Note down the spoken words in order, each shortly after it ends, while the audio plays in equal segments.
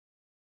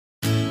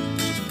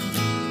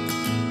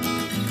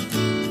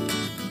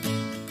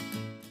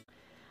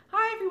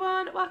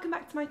everyone, welcome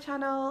back to my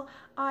channel.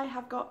 I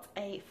have got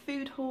a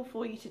food haul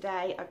for you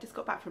today. I've just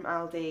got back from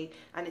Aldi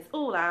and it's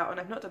all out and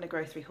I've not done a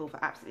grocery haul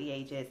for absolutely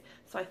ages.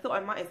 So I thought I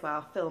might as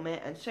well film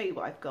it and show you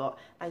what I've got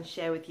and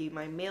share with you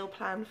my meal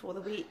plan for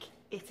the week.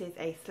 It is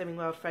a Slimming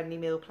World friendly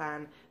meal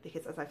plan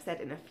because, as I've said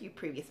in a few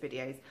previous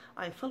videos,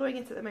 I'm following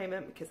it at the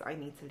moment because I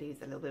need to lose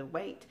a little bit of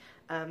weight.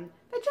 They're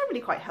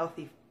generally quite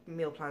healthy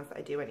meal plans that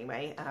I do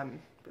anyway,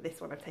 but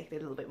this one I've taken a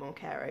little bit more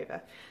care over.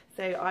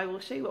 So I will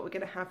show you what we're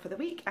going to have for the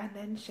week and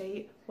then show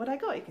you what I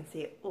got. You can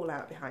see it all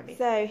out behind me.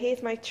 So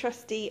here's my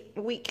trusty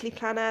weekly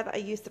planner that I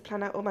use to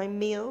plan out all my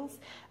meals.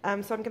 So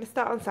I'm going to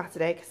start on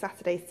Saturday because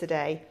Saturday's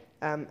today.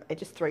 It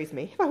just throws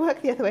me if I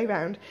work the other way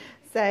around.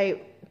 So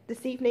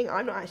this evening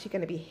I'm not actually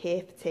going to be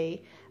here for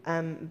tea,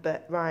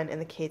 but Ryan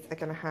and the kids are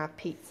going to have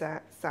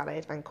pizza,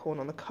 salad and corn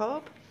on the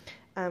cob.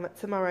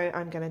 Tomorrow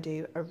I'm going to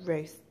do a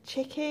roast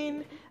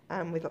chicken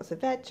with lots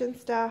of veg and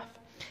stuff.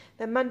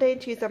 Then Monday and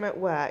Tuesday I'm at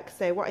work,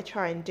 so what I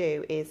try and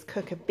do is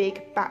cook a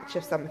big batch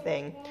of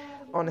something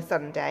on a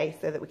Sunday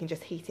so that we can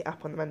just heat it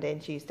up on the Monday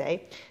and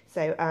Tuesday.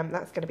 So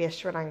that's going to be a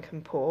Sri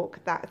Lankan pork.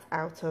 That's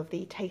out of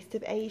the Taste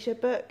of Asia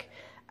book,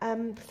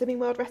 Slimming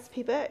World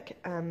recipe book.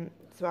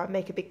 So I'll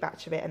make a big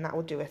batch of it and that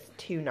will do us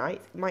 2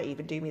 nights. It might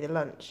even do me the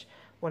lunch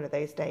one of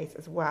those days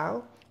as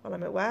well while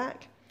I'm at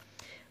work.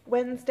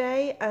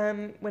 Wednesday,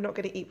 we're not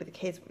going to eat with the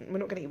kids. We're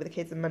not going to eat with the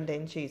kids on Monday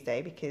and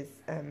Tuesday because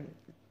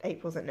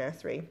April's at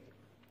nursery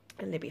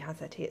and Libby has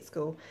her tea at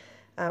school.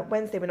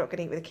 Wednesday, we're not going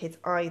to eat with the kids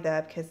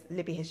either because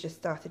Libby has just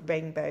started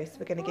Rainbow, so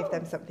we're going to give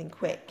them something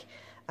quick.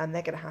 And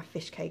they're going to have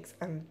fish cakes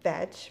and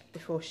veg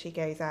before she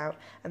goes out.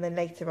 And then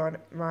later on,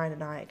 Ryan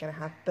and I are going to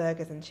have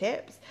burgers and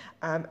chips.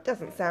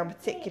 Doesn't sound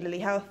particularly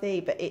healthy,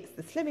 but it's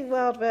the Slimming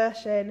World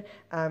version.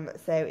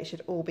 So it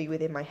should all be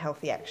within my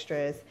healthy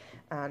extras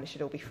and it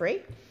should all be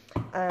free.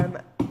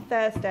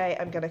 Thursday,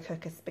 I'm going to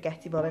cook a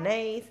spaghetti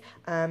bolognese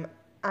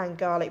and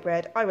garlic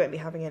bread. I won't be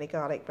having any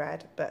garlic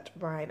bread, but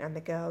Ryan and the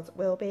girls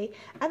will be.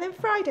 And then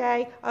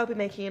Friday, I'll be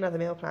making another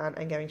meal plan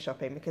and going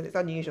shopping because it's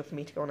unusual for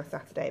me to go on a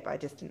Saturday, but I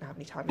just didn't have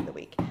any time in the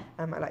week.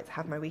 I like to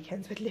have my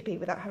weekends with Libby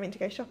without having to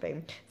go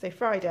shopping. So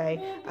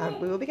Friday,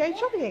 we will be going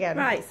shopping again.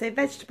 Right, so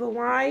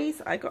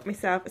vegetable-wise, I got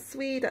myself a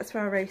swede, that's for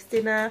our roast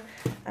dinner.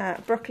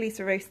 Broccoli's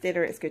for roast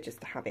dinner. It's good just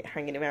to have it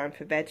hanging around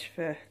for veg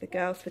for the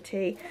girls for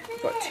tea.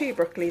 I've got 2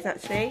 broccolis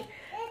actually.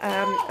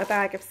 A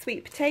bag of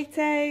sweet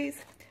potatoes,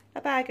 a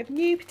bag of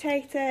new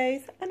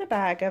potatoes and a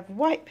bag of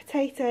white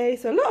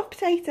potatoes. So a lot of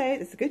potatoes.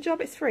 It's a good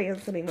job it's free on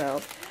Slimming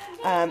World.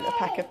 A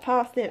pack of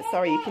parsnips.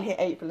 Sorry, you can hear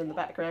April in the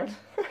background.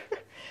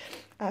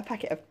 A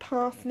packet of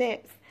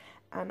parsnips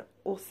and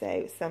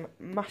also some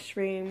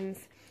mushrooms.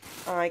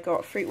 I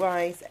got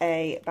fruit-wise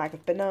a bag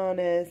of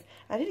bananas.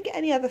 I didn't get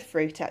any other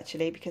fruit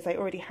actually because I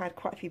already had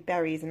quite a few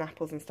berries and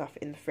apples and stuff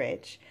in the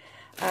fridge.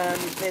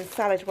 Then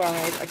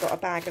salad-wise, I got a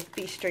bag of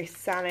bistro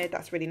salad.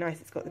 That's really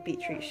nice. It's got the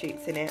beetroot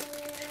shoots in it.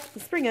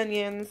 Some spring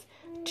onions,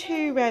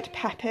 2 red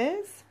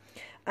peppers,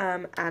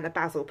 and a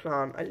basil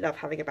plant. I love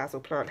having a basil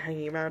plant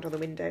hanging around on the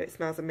window. It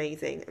smells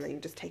amazing, and then you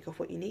just take off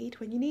what you need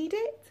when you need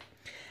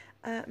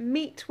it.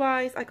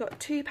 Meat-wise, I got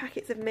 2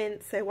 packets of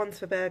mince, so one's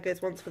for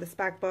burgers, one's for the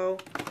spag bowl.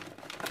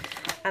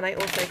 And I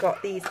also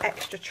got these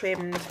extra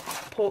trimmed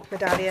pork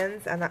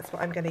medallions, and that's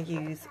what I'm going to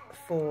use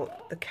for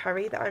the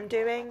curry that I'm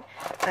doing.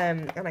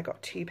 And I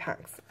got 2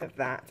 packs of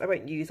that. I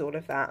won't use all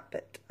of that,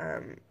 but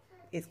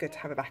it's good to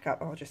have a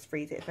backup. I'll just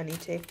freeze it if I need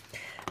to.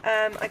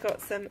 I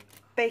got some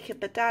bacon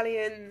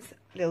medallions,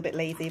 a little bit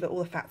lazy, but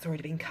all the fat's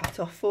already been cut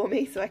off for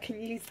me, so I can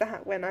use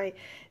that when I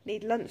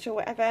need lunch or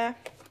whatever.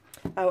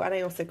 Oh, and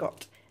I also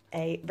got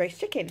a roast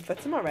chicken for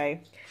tomorrow.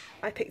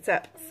 I picked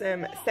up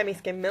some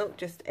semi-skim milk,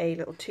 just a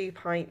little 2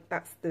 pint.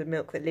 That's the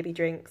milk that Libby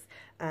drinks.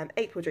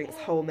 April drinks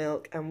whole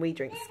milk and we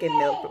drink skim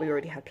milk, but we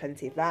already had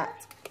plenty of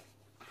that.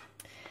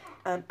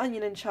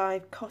 Onion and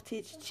chive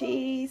cottage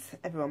cheese.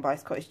 Everyone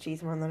buys cottage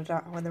cheese when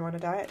they're on a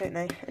diet, don't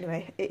they?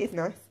 Anyway, it is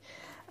nice.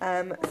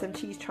 Some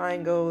cheese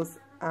triangles.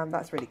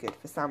 That's really good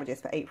for sandwiches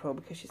for April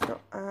because she's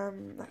not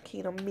that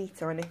keen on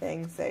meat or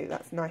anything, so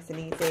that's nice and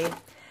easy.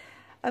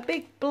 A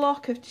big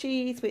block of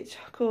cheese, which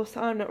of course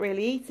I'm not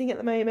really eating at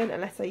the moment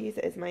unless I use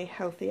it as my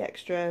healthy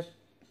extra,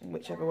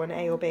 whichever one,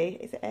 A or B.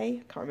 Is it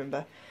A? Can't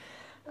remember.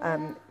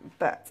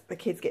 But the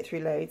kids get through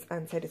loads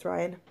and so does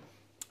Ryan.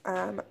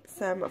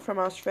 Some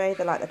fromage frais,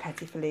 they like the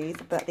petit filets,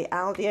 but the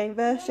Aldi own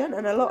version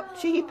and a lot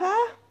cheaper.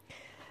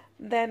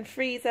 Then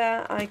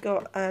freezer, I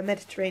got a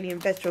Mediterranean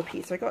vegetable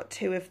pizza. I got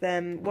 2 of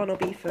them. One will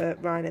be for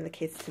Ryan and the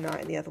kids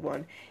tonight and the other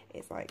one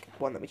is like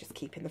one that we just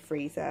keep in the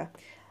freezer.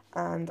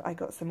 And I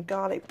got some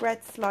garlic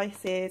bread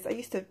slices. I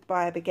used to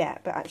buy a baguette,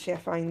 but actually I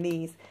find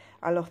these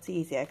a lot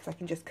easier because I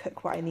can just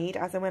cook what I need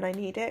as and when I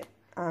need it.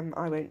 I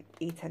won't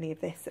eat any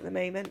of this at the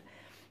moment,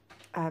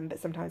 but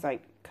sometimes I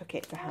cook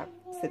it to have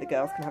so the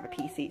girls can have a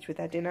piece each with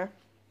their dinner.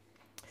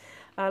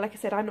 Like I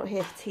said, I'm not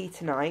here for tea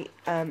tonight.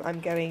 I'm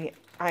going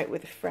out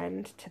with a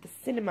friend to the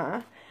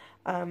cinema,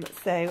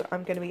 so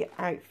I'm going to be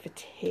out for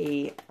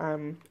tea.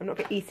 I'm not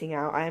going to be eating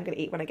out. I am going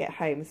to eat when I get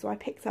home. So I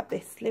picked up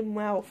this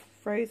Slimwell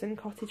frozen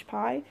cottage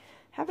pie.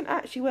 Haven't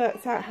actually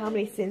worked out how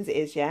many sins it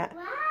is yet.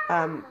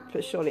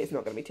 but surely it's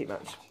not going to be too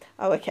much.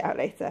 I'll work it out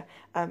later.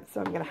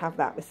 So I'm going to have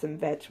that with some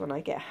veg when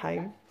I get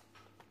home.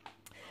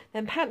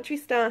 Then pantry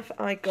stuff,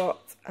 I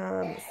got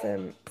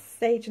some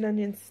sage and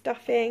onion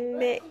stuffing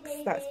mix.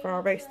 That's for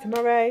our roast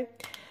tomorrow.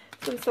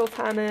 Some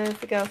sultanas.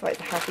 The girls like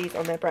to have these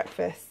on their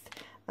breakfast.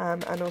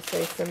 And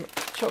also some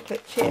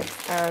chocolate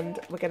chips. And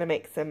we're going to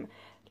make some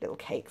little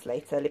cakes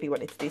later. Libby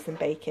wanted to do some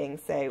baking,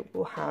 so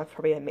we'll have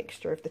probably a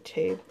mixture of the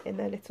two in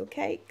their little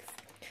cakes.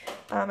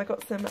 I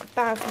got some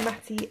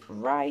basmati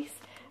rice,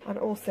 and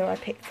also I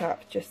picked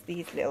up just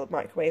these little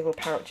microwavable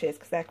pouches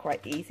because they're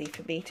quite easy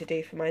for me to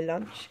do for my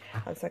lunch.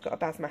 So I got a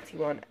basmati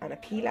one and a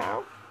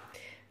pilau.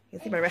 You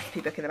can see my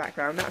recipe book in the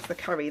background. That's the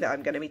curry that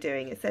I'm going to be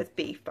doing. It says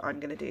beef, but I'm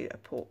going to do a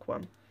pork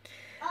one.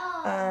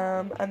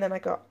 And then I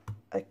got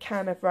a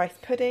can of rice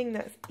pudding.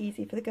 That's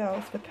easy for the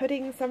girls for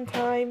pudding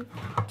sometime.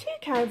 2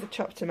 cans of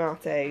chopped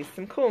tomatoes,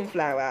 some corn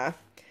flour,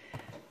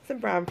 some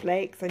brown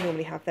flakes. I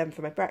normally have them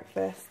for my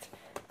breakfast.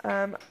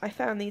 I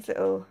found these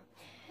little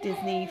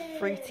Disney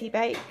fruity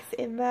bakes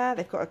in there.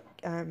 They've got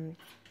a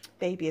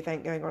baby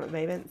event going on at the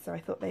moment, so I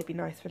thought they'd be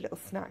nice for a little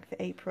snack for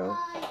April.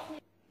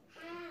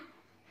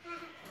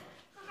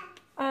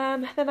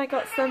 Then I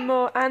got some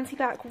more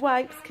anti-bac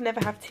wipes. Can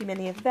never have too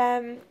many of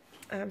them.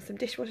 Some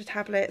dishwasher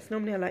tablets.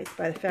 Normally I like to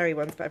buy the fairy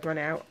ones, but I've run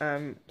out,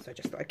 so I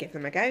just thought I'd give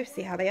them a go,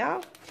 see how they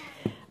are.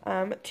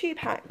 2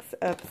 packs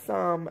of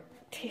some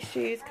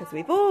tissues, because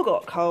we've all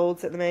got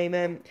colds at the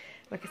moment.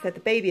 Like I said,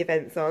 the baby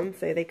event's on,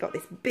 so they got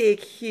this big,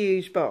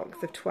 huge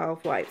box of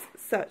 12 wipes.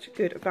 Such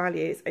good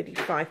value. It's only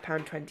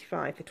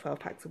 £5.25 for 12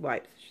 packs of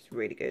wipes, which is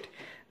really good.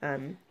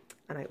 And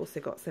I also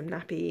got some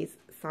nappies,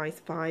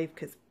 size 5,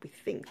 because we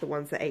think the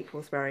ones that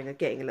April's wearing are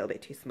getting a little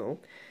bit too small.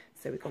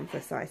 So we've gone for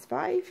a size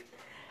 5.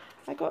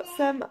 I got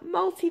some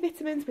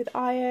multivitamins with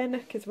iron,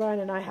 because Ryan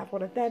and I have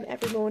one of them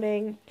every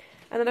morning.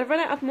 And then I've run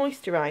out of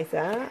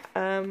moisturiser,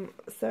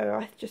 so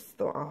I just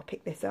thought I'll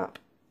pick this up.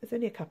 It's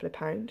only a couple of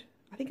pounds.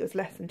 I think it was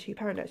less than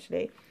 £2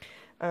 actually.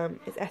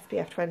 It's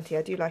SPF 20.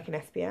 I do like an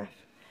SPF.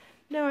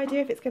 No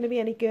idea if it's going to be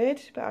any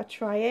good, but I'll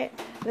try it.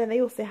 And then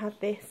they also had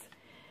this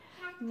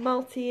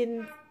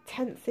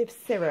multi-intensive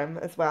serum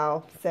as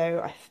well.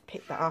 So I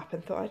picked that up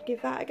and thought I'd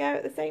give that a go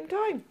at the same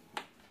time.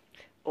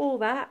 All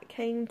that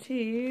came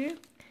to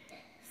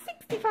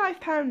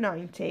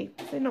 £65.90,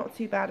 so not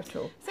too bad at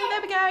all. So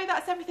there we go,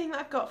 that's everything that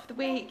I've got for the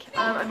week.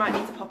 I might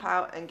need to pop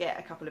out and get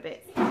a couple of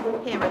bits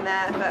here and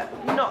there,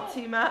 but not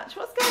too much.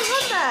 What's going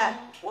on there?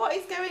 What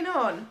is going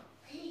on?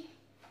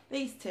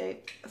 These two,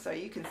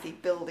 sorry, you can see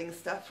building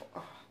stuff.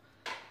 Oh,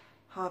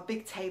 our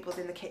big tables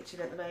in the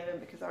kitchen at the moment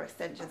because our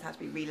extensions had to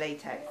be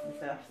re-latex and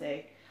stuff, so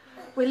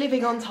we're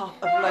living on top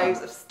of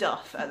loads of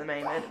stuff at the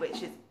moment,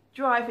 which is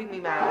driving me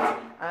mad.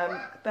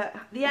 But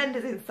the end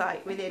is in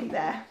sight, we're nearly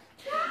there.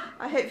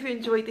 I hope you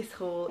enjoyed this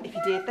haul. If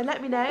you did, then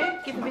let me know.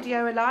 Give the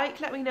video a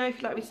like. Let me know if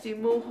you'd like me to do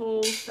more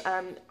hauls.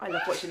 I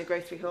love watching a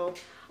grocery haul.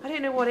 I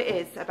don't know what it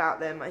is about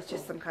them. It's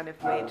just some kind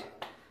of weird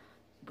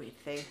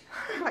thing.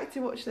 I like to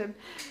watch them.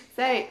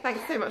 So,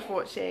 thanks so much for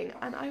watching,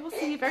 and I will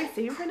see you very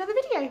soon for another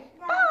video.